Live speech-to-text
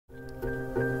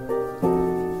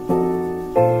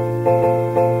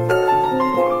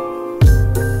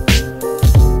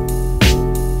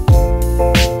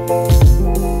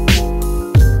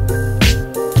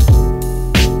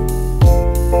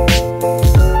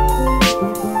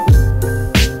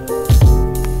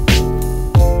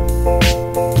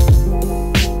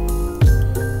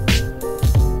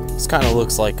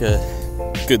looks like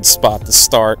a good spot to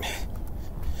start.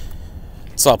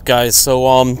 What's up, guys?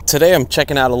 So today I'm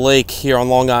checking out a lake here on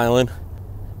Long Island.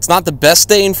 It's not the best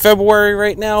day in February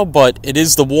right now, but it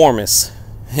is the warmest.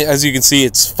 As you can see,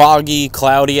 it's foggy,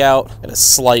 cloudy out, and a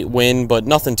slight wind, but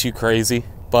nothing too crazy.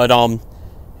 But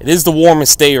it is the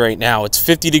warmest day right now. It's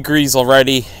 50 degrees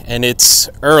already, and it's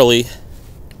early.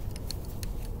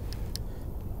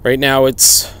 Right now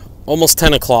it's almost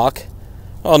 10 o'clock.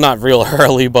 Well, not real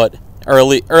early, but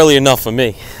early enough for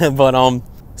me. But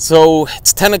so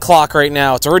it's 10 o'clock right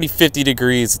now. It's already 50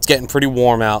 degrees. It's getting pretty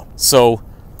warm out. So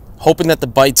hoping that the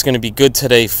bite's going to be good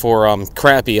today for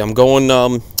crappie. I'm going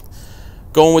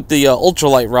with the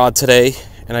ultralight rod today,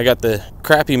 and I got the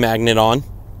crappie magnet on.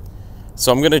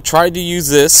 So I'm going to try to use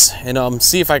this and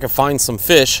see if I can find some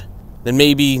fish. Then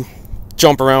maybe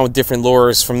jump around with different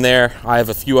lures from there. I have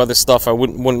a few other stuff I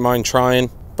wouldn't mind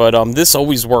trying. But this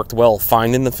always worked well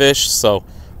finding the fish, so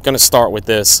I'm going to start with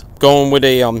this. Going with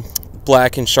a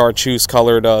black and chartreuse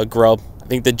colored grub. I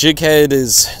think the jig head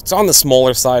it's on the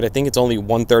smaller side. I think it's only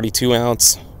 132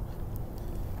 ounce.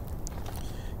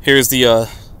 Here's the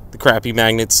crappie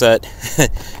magnet set.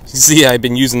 You see, I've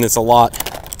been using this a lot.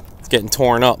 It's getting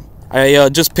torn up. I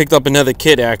just picked up another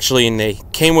kit actually, and they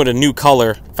came with a new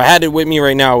color. If I had it with me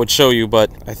right now, I would show you, but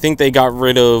I think they got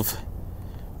rid of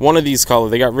one of these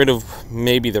colors. They got rid of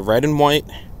maybe the red and white,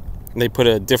 and they put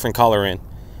a different color in.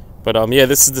 But yeah,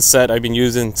 this is the set I've been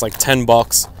using. It's like 10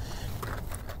 bucks.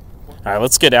 Alright,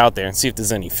 let's get out there and see if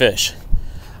there's any fish.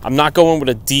 I'm not going with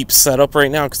a deep setup right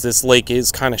now because this lake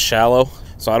is kind of shallow.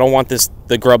 So I don't want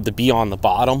the grub to be on the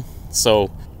bottom.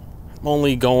 So I'm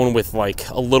only going with like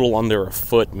a little under a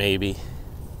foot maybe.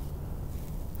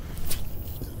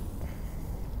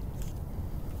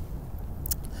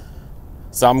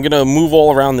 So I'm going to move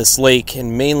all around this lake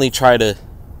and mainly try to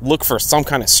look for some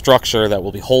kind of structure that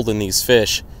will be holding these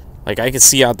fish. Like I can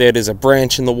see out there's a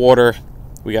branch in the water.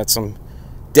 We got some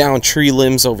down tree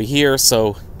limbs over here,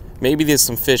 so maybe there's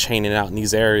some fish hanging out in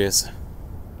these areas.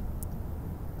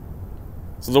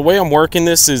 So the way I'm working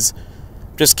this is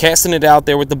just casting it out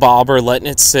there with the bobber, letting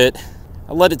it sit.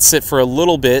 I'll let it sit for a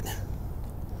little bit.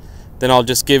 Then I'll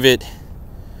just give it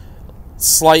a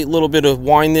slight little bit of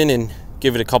winding and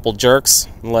give it a couple jerks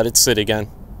and let it sit again.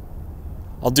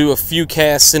 I'll do a few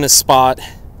casts in a spot,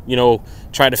 you know,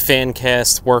 try to fan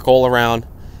cast, work all around,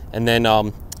 and then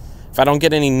if I don't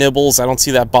get any nibbles, I don't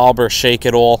see that bobber shake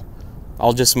at all,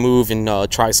 I'll just move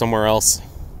and try somewhere else.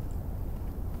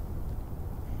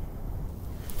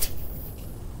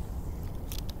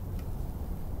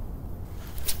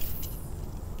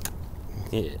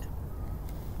 Yeah.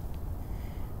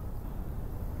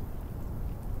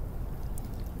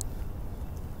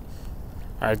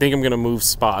 I think I'm gonna move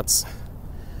spots.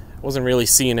 Wasn't really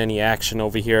seeing any action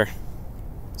over here,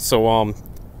 so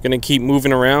gonna keep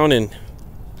moving around and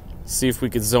see if we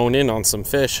could zone in on some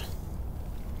fish.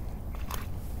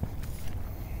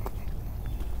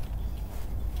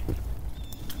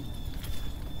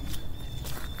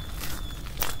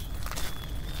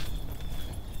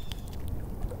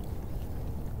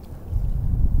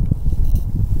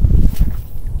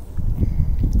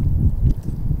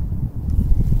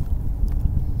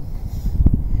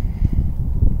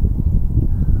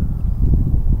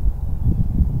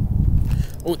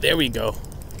 Oh, there we go.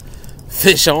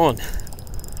 Fish on.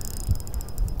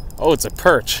 Oh, it's a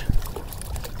perch.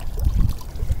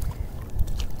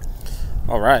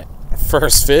 Alright,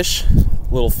 first fish.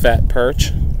 Little fat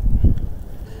perch.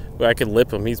 Well, I could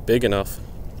lip him, he's big enough.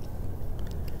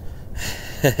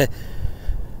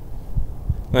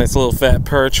 Nice little fat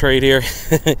perch right here.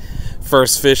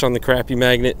 First fish on the crappie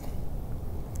magnet.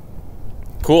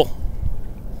 Cool.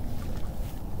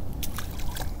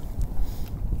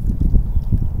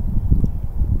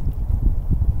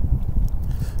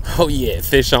 Oh yeah,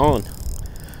 fish on.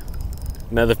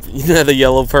 Another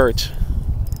yellow perch.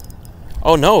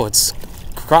 Oh no, it's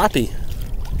crappie.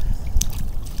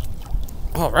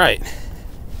 All right.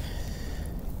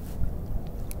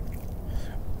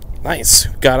 Nice.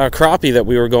 Got our crappie that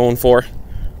we were going for.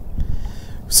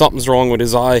 Something's wrong with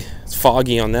his eye. It's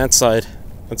foggy on that side.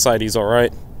 That side he's all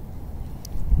right.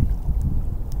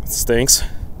 Stinks.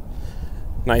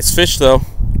 Nice fish though.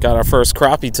 Got our first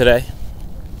crappie today.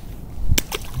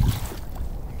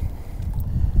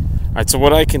 Alright, so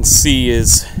what I can see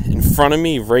is in front of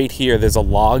me right here there's a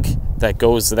log that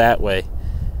goes that way.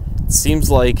 It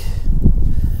seems like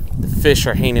the fish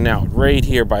are hanging out right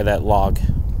here by that log.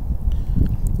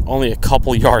 Only a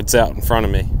couple yards out in front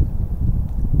of me.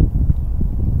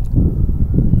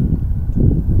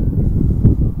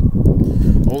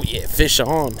 Oh yeah, fish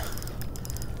on.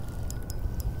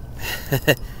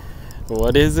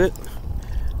 What is it?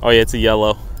 Oh yeah, it's a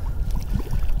yellow.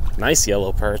 Nice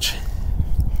yellow perch.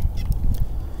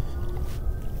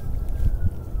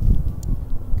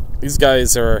 These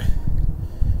guys are,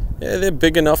 yeah, they're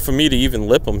big enough for me to even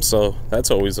lip them, so that's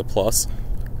always a plus.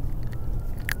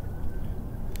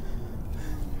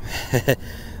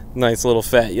 Nice little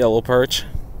fat yellow perch.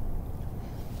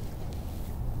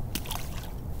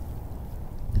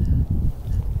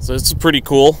 So this is pretty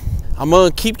cool. I'm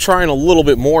gonna keep trying a little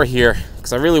bit more here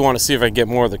because I really want to see if I can get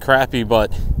more of the crappie,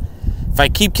 but if I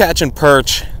keep catching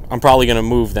perch, I'm probably gonna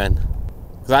move then.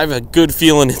 Because I have a good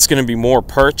feeling it's gonna be more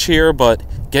perch here, but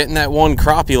getting that one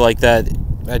crappie like that,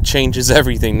 that changes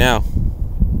everything now.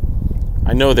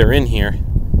 I know they're in here.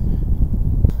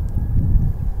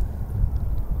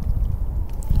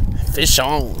 Fish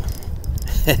on.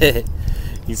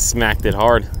 He smacked it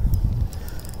hard.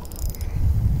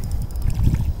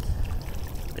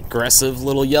 Aggressive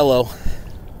little yellow.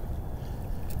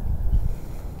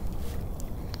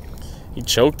 He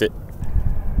choked it.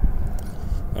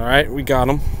 All right, we got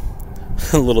him.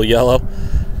 A little yellow.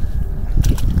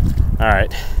 All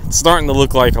right, it's starting to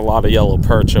look like a lot of yellow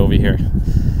perch over here.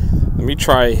 Let me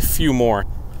try a few more.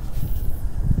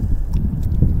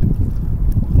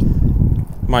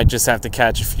 Might just have to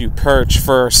catch a few perch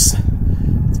first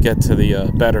to get to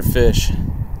the better fish.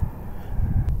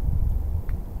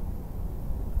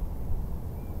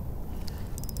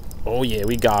 Oh yeah,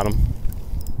 we got him.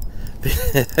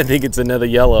 I think it's another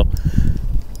yellow.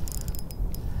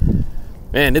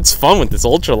 Man, it's fun with this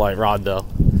ultralight rod though.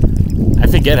 I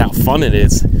forget how fun it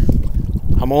is.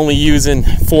 I'm only using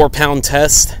 4-pound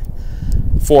test,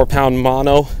 4-pound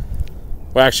mono,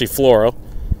 well actually fluoro,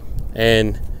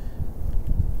 and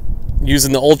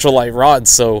using the ultralight rod,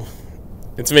 so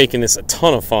it's making this a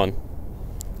ton of fun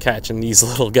catching these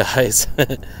little guys.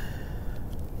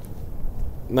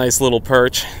 Nice little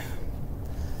perch.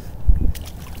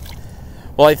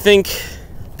 Well, I think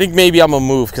maybe I'm gonna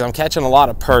move because I'm catching a lot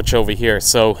of perch over here,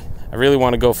 so I really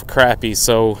want to go for crappie.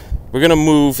 So we're gonna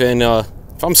move, and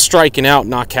if I'm striking out,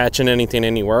 not catching anything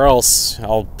anywhere else,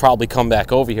 I'll probably come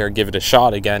back over here and give it a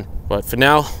shot again. But for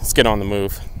now, let's get on the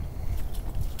move.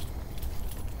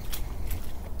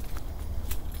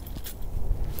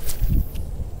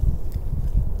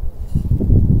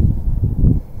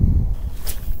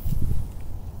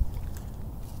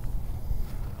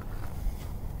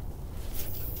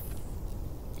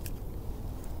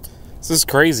 This is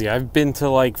crazy. I've been to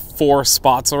like 4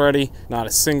 spots already. Not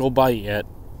a single bite yet.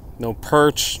 No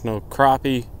perch, no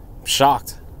crappie. I'm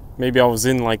shocked. Maybe I was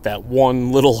in like that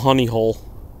one little honey hole.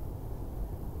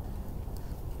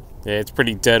 Yeah, it's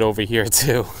pretty dead over here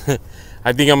too.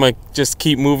 I think I'm gonna just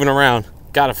keep moving around.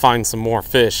 Gotta find some more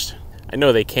fish. I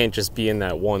know they can't just be in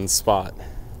that one spot.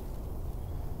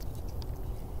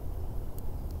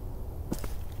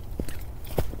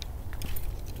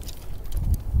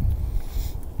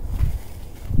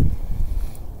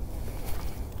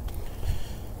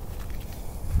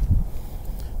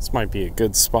 This might be a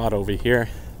good spot over here.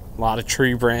 A lot of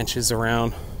tree branches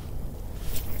around.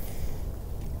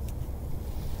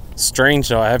 Strange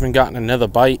though, I haven't gotten another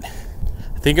bite.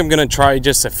 I think I'm gonna try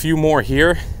just a few more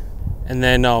here and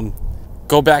then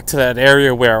go back to that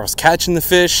area where I was catching the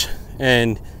fish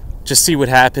and just see what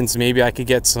happens. Maybe I could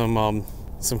get some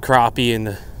crappie in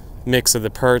the mix of the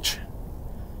perch.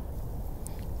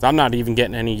 I'm not even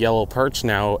getting any yellow perch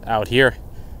now out here.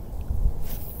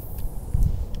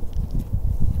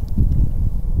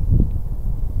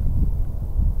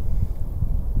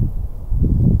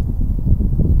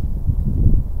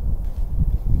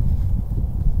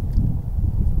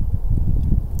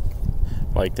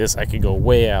 Like this, I could go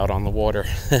way out on the water.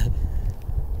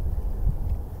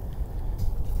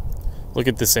 Look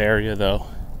at this area though.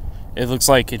 It looks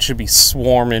like it should be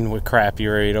swarming with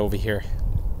crappie right over here.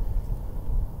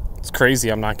 It's crazy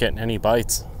I'm not getting any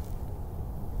bites.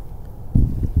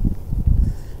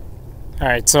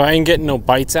 Alright, so I ain't getting no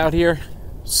bites out here.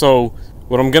 So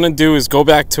what I'm gonna do is go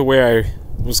back to where I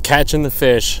was catching the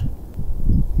fish,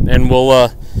 and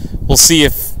we'll see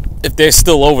if they're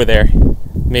still over there.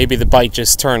 Maybe the bite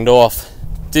just turned off.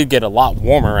 Did get a lot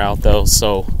warmer out though,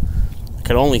 so I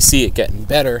could only see it getting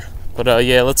better. But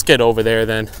yeah, let's get over there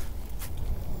then.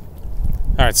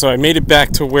 Alright, so I made it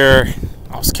back to where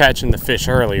I was catching the fish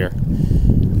earlier.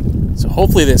 So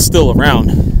hopefully they're still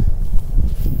around.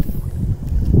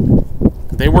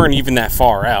 They weren't even that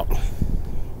far out.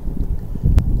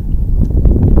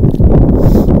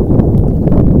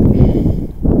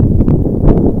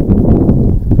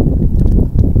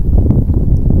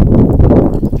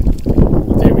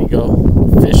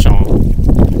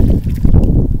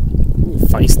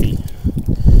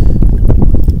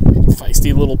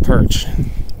 Feisty little perch.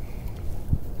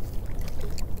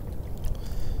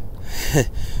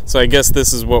 So I guess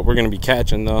this is what we're going to be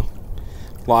catching, though.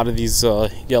 A lot of these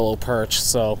yellow perch,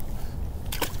 so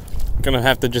I'm going to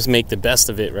have to just make the best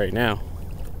of it right now.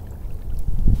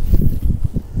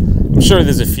 I'm sure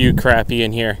there's a few crappie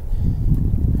in here.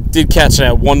 Did catch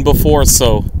that one before,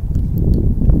 so...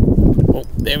 Oh,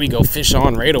 there we go, fish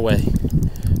on right away.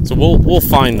 So we'll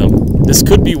find them. This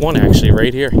could be one, actually,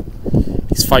 right here.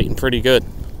 He's fighting pretty good.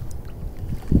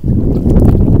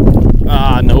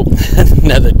 Ah, nope.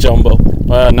 Another jumbo.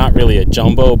 Not really a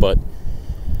jumbo, but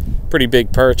pretty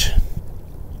big perch.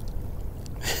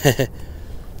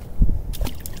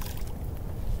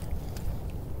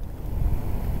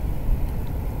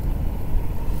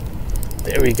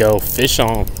 There we go, fish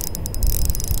on.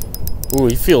 Ooh,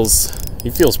 he feels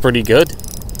pretty good.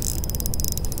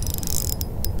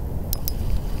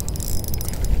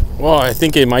 Well, I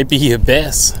think it might be a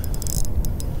bass.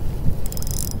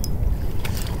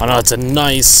 Oh no, it's a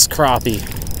nice crappie.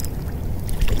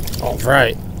 All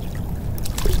right.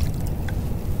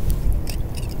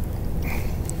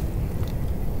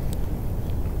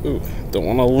 Ooh, don't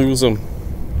want to lose him.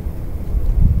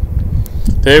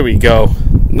 There we go.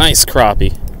 Nice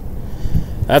crappie.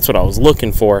 That's what I was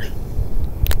looking for.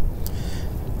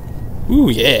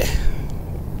 Ooh, yeah.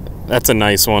 That's a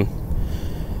nice one.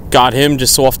 Got him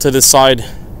just off to the side.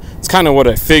 It's kind of what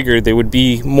I figured. They would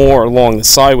be more along the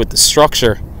side with the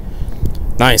structure.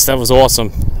 Nice, that was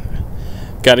awesome.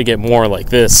 Got to get more like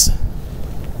this.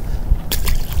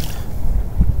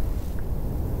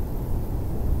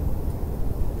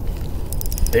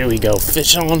 There we go,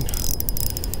 fish on.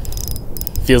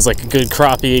 Feels like a good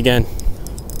crappie again.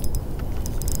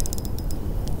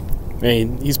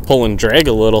 Man, he's pulling drag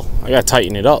a little. I gotta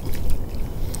tighten it up.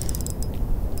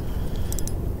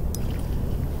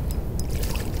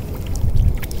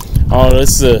 Oh,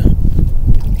 this is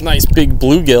a nice big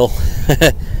bluegill.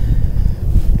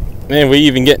 Man, we're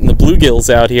even getting the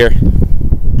bluegills out here.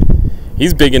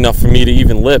 He's big enough for me to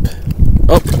even lip.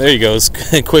 Oh, there he goes.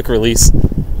 Quick release.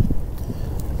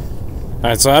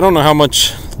 Alright, so I don't know how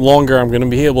much longer I'm going to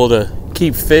be able to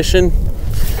keep fishing,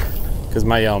 because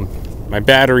my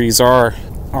batteries are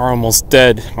almost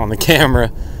dead on the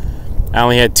camera. I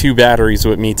only had 2 batteries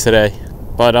with me today.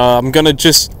 But I'm going to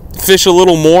just fish a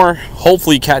little more,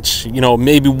 hopefully catch, you know,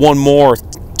 maybe 1 more,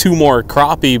 2 more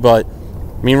crappie. But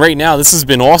I mean, right now this has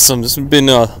been awesome. This has been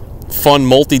a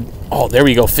fun oh, there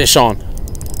we go, fish on.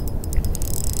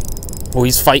 Oh,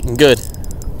 he's fighting good.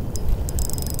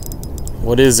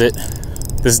 What is it?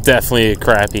 This is definitely a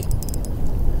crappie.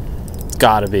 It's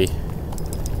gotta be.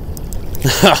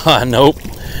 Nope.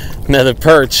 Another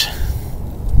perch.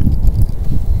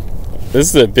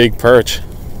 This is a big perch.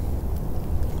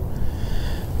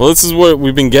 Well, this is what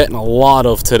we've been getting a lot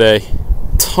of today.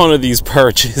 Ton of these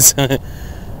perches.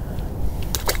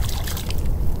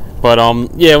 But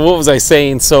yeah, what was I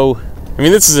saying? So, I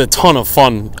mean, this is a ton of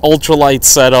fun. Ultralight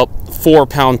setup,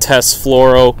 4-pound test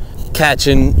fluoro,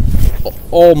 catching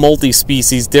all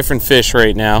multi-species, different fish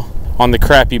right now on the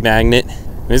crappie magnet.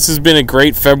 This has been a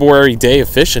great February day of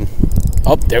fishing.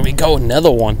 Oh, there we go,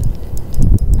 another one.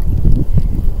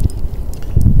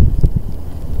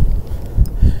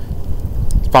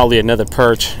 It's probably another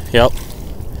perch. Yep.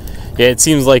 Yeah, it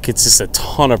seems like it's just a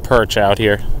ton of perch out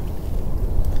here.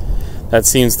 That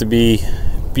seems to be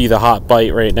the hot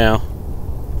bite right now.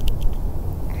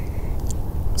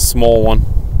 Small one.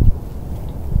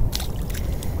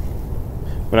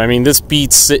 But I mean, this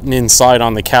beats sitting inside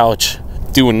on the couch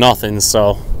doing nothing,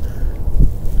 so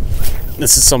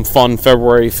this is some fun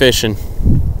February fishing.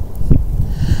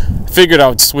 I figured I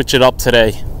would switch it up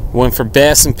today. Went for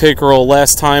bass and pickerel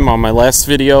last time on my last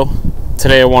video.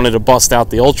 Today I wanted to bust out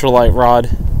the ultralight rod,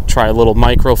 try a little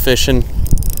micro fishing.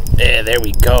 Yeah, there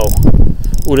we go.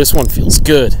 Ooh, this one feels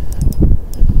good.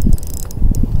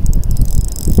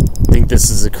 I think this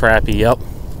is a crappie, yep.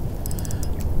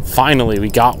 Finally, we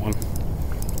got one.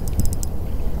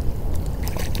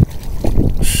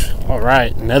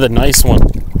 Alright, another nice one.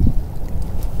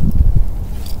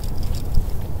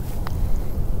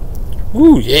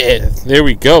 Ooh, yeah, there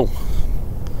we go.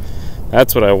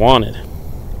 That's what I wanted.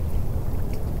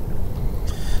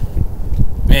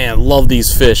 Man, love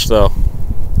these fish, though.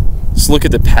 Just look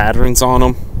at the patterns on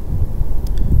them.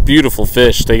 Beautiful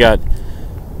fish. They got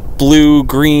blue,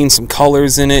 green, some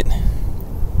colors in it.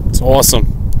 It's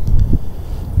awesome.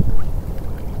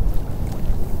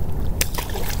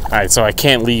 Alright, so I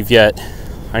can't leave yet.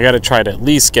 I gotta try to at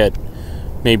least get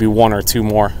maybe 1 or 2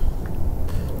 more.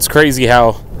 It's crazy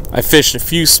how I fished a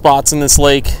few spots in this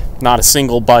lake, not a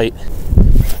single bite.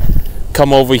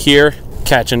 Come over here,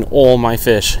 catching all my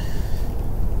fish.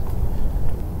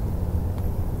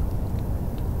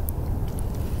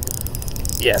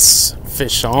 Yes,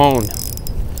 fish on.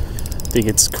 I think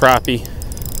it's crappie.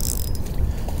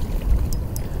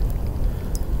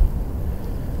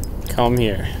 Come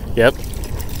here. Yep.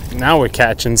 Now we're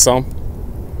catching some.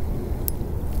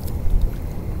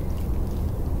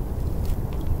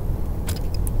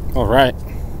 All right.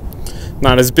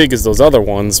 Not as big as those other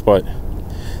ones, but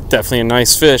definitely a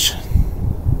nice fish.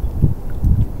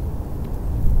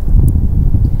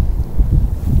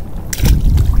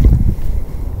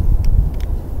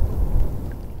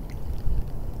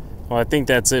 Well, I think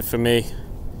that's it for me.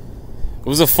 It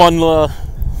was a fun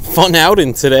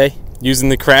outing today, using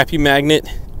the crappie magnet.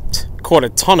 Caught a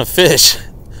ton of fish,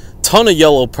 ton of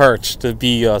yellow perch to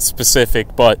be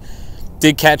specific, but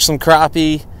did catch some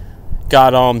crappie.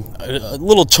 Got a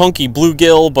little chunky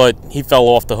bluegill, but he fell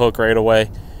off the hook right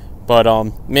away. But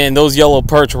man, those yellow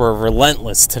perch were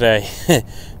relentless today.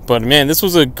 But man, this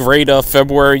was a great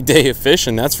February day of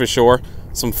fishing, that's for sure.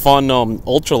 Some fun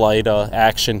ultralight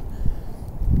action.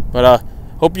 But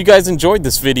hope you guys enjoyed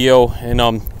this video,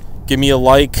 and give me a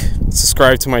like,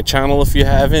 subscribe to my channel if you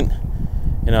haven't,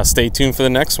 and stay tuned for the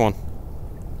next one.